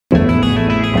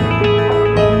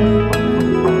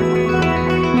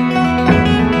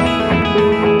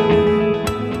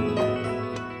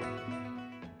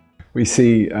we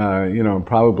see,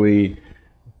 probably,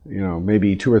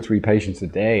 maybe 2 or 3 patients a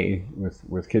day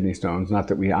with kidney stones. Not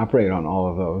that we operate on all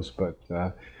of those, but,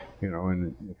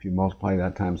 and if you multiply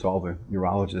that times all the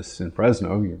urologists in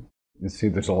Fresno, you see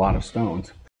there's a lot of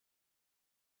stones.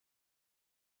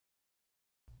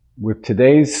 With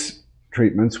today's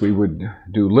treatments, we would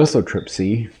do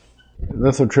lithotripsy.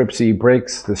 Lithotripsy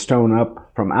breaks the stone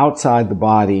up from outside the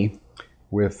body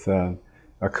with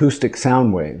acoustic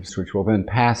sound waves, which will then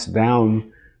pass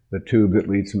down the tube that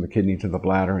leads from the kidney to the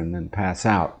bladder and then pass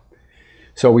out.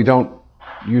 So we don't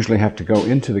usually have to go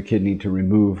into the kidney to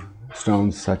remove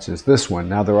stones such as this one.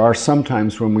 Now, there are some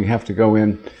times when we have to go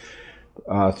in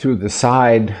through the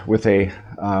side with a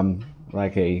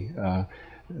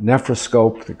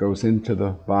nephroscope that goes into the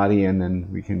body, and then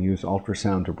we can use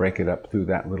ultrasound to break it up through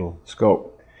that little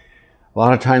scope. A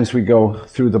lot of times we go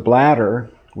through the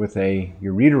bladder with a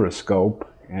ureteroscope,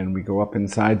 and we go up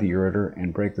inside the ureter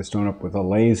and break the stone up with a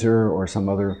laser or some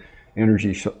other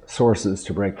energy sources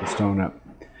to break the stone up.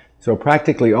 So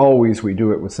practically always we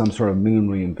do it with some sort of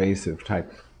minimally invasive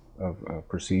type of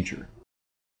procedure.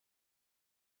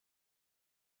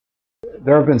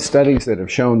 There have been studies that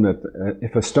have shown that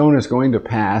if a stone is going to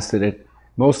pass, that it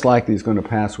most likely is going to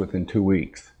pass within 2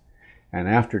 weeks. And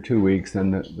after 2 weeks,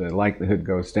 then the likelihood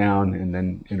goes down, and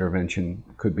then intervention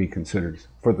could be considered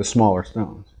for the smaller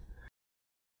stones.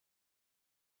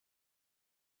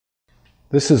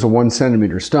 This is a 1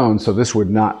 centimeter stone, so this would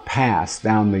not pass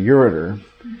down the ureter.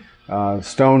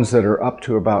 Stones that are up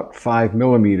to about 5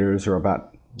 millimeters, or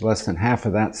about less than half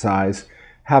of that size,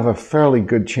 have a fairly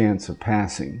good chance of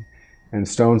passing. And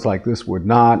stones like this would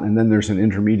not, and then there's an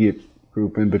intermediate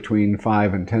group in between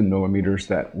 5 and 10 millimeters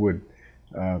that would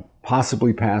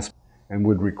possibly pass and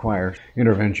would require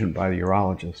intervention by the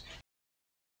urologist.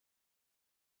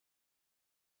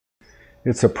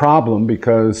 It's a problem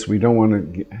because we don't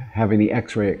want to have any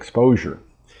X-ray exposure.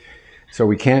 So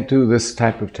we can't do this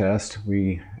type of test.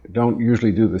 We don't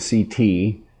usually do the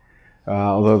CT,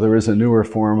 although there is a newer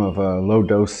form of a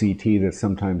low-dose CT that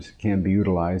sometimes can be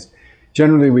utilized.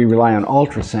 Generally, we rely on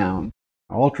ultrasound.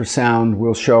 Ultrasound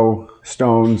will show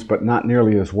stones, but not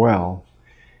nearly as well.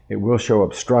 It will show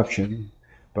obstruction,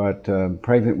 but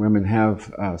pregnant women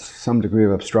have some degree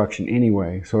of obstruction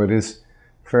anyway, so it is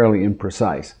fairly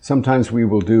imprecise. Sometimes we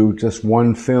will do just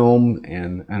one film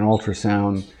and an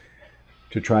ultrasound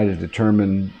to try to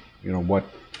determine, what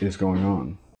is going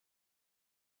on.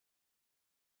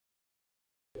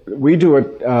 We do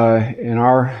it in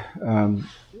our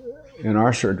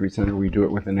surgery center. We do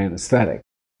it with an anesthetic,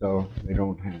 so they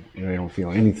don't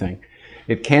feel anything.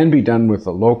 It can be done with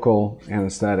a local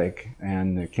anesthetic,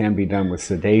 and it can be done with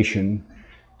sedation.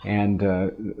 And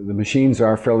the machines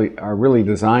are really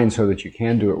designed so that you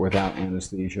can do it without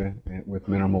anesthesia, with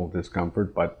minimal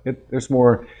discomfort. But there's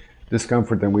more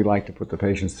discomfort than we like to put the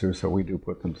patients through, so we do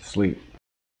put them to sleep.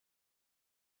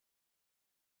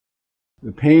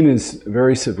 The pain is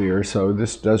very severe, so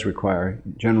this does require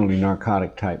generally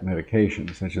narcotic type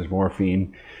medications such as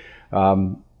morphine,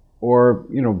 or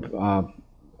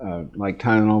like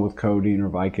Tylenol with codeine or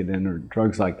Vicodin or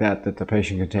drugs like that the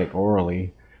patient can take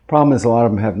orally. Problem is, a lot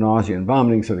of them have nausea and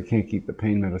vomiting, so they can't keep the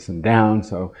pain medicine down.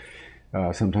 So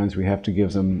sometimes we have to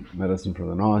give them medicine for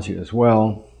the nausea as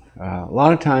well. A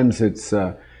lot of times it's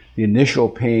the initial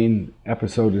pain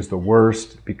episode is the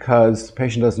worst because the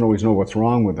patient doesn't always know what's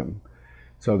wrong with them.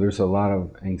 So there's a lot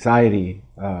of anxiety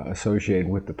associated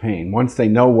with the pain. Once they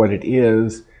know what it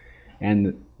is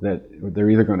and that they're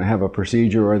either going to have a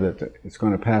procedure or that it's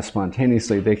going to pass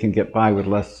spontaneously, they can get by with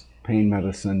less pain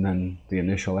medicine than the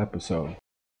initial episode.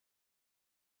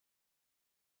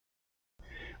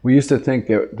 We used to think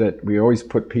that we always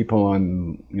put people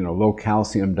on, low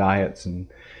calcium diets, and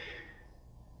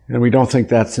we don't think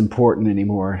that's important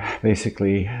anymore,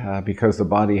 basically, because the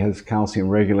body has calcium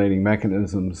regulating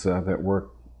mechanisms that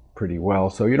work pretty well.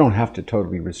 So you don't have to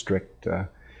totally restrict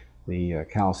the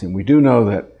calcium. We do know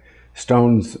that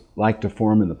stones like to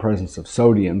form in the presence of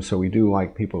sodium, so we do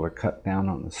like people to cut down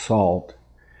on the salt,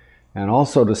 and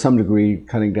also to some degree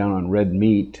cutting down on red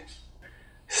meat.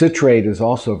 Citrate is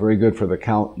also very good for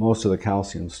most of the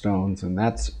calcium stones, and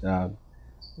that's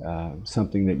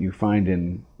something that you find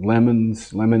in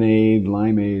lemons, lemonade,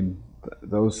 limeade.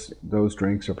 Those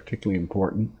drinks are particularly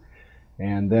important.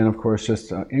 And then, of course,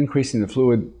 just increasing the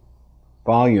fluid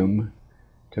volume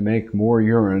to make more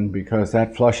urine, because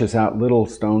that flushes out little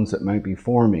stones that might be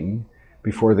forming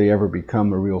before they ever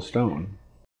become a real stone.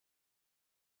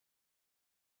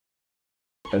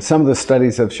 Some of the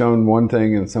studies have shown one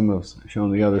thing and some have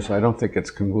shown the other, so I don't think it's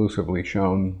conclusively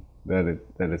shown that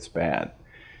it's bad.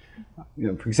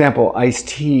 For example, iced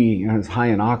tea is high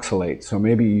in oxalates, so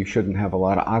maybe you shouldn't have a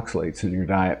lot of oxalates in your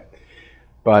diet.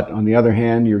 But on the other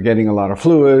hand, you're getting a lot of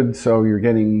fluid, so you're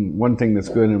getting one thing that's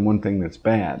good and one thing that's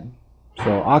bad.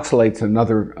 So oxalate's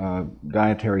another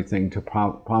dietary thing to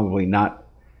probably not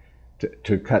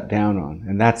to cut down on.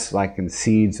 And that's like in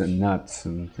seeds and nuts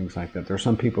and things like that. There are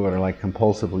some people that are like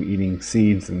compulsively eating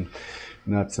seeds and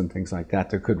nuts and things like that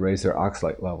that could raise their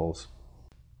oxalate levels.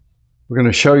 We're going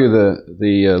to show you the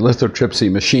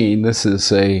lithotripsy machine. This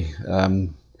is a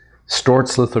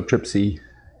Storz lithotripsy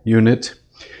unit.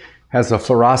 Has a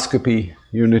fluoroscopy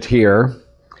unit here,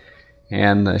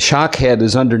 and the shock head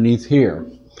is underneath here.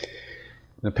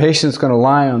 The patient's going to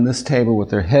lie on this table with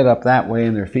their head up that way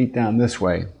and their feet down this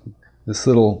way. This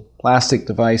little plastic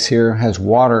device here has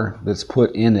water that's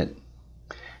put in it,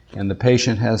 and the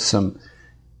patient has some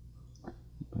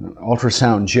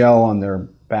ultrasound gel on their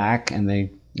back, and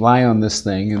they lie on this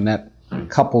thing, and that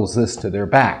couples this to their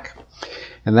back.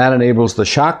 And that enables the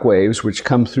shock waves, which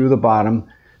come through the bottom,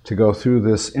 to go through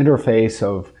this interface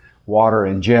of water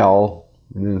and gel,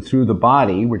 and then through the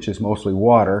body, which is mostly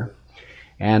water.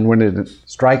 And when it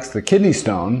strikes the kidney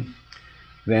stone,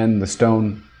 then the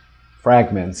stone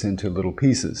fragments into little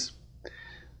pieces.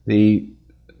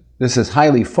 This is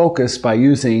highly focused by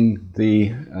using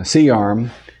the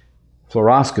C-arm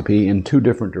fluoroscopy in two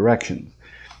different directions.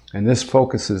 And this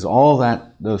focuses all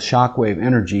those shockwave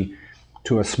energy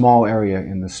to a small area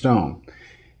in the stone.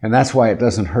 And that's why it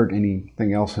doesn't hurt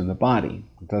anything else in the body.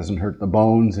 It doesn't hurt the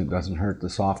bones, it doesn't hurt the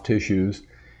soft tissues,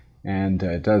 and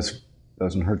it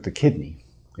doesn't hurt the kidney.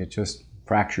 It just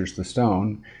fractures the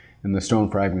stone, and the stone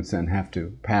fragments then have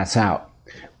to pass out.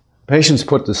 Patients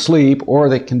put to sleep, or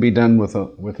they can be done with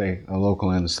a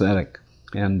local anesthetic.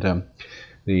 And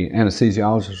the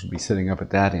anesthesiologist will be sitting up at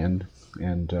that end.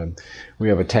 And we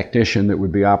have a technician that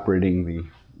would be operating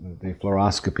the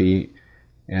fluoroscopy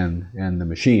and the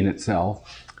machine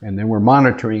itself, and then we're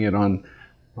monitoring it on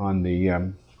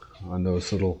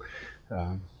those little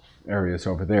areas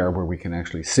over there where we can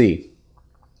actually see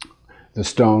the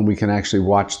stone. We can actually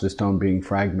watch the stone being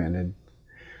fragmented.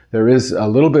 There is a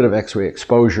little bit of X-ray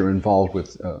exposure involved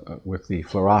with the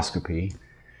fluoroscopy,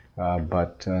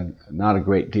 but not a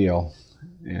great deal,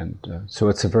 and so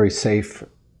it's a very safe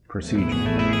procedure.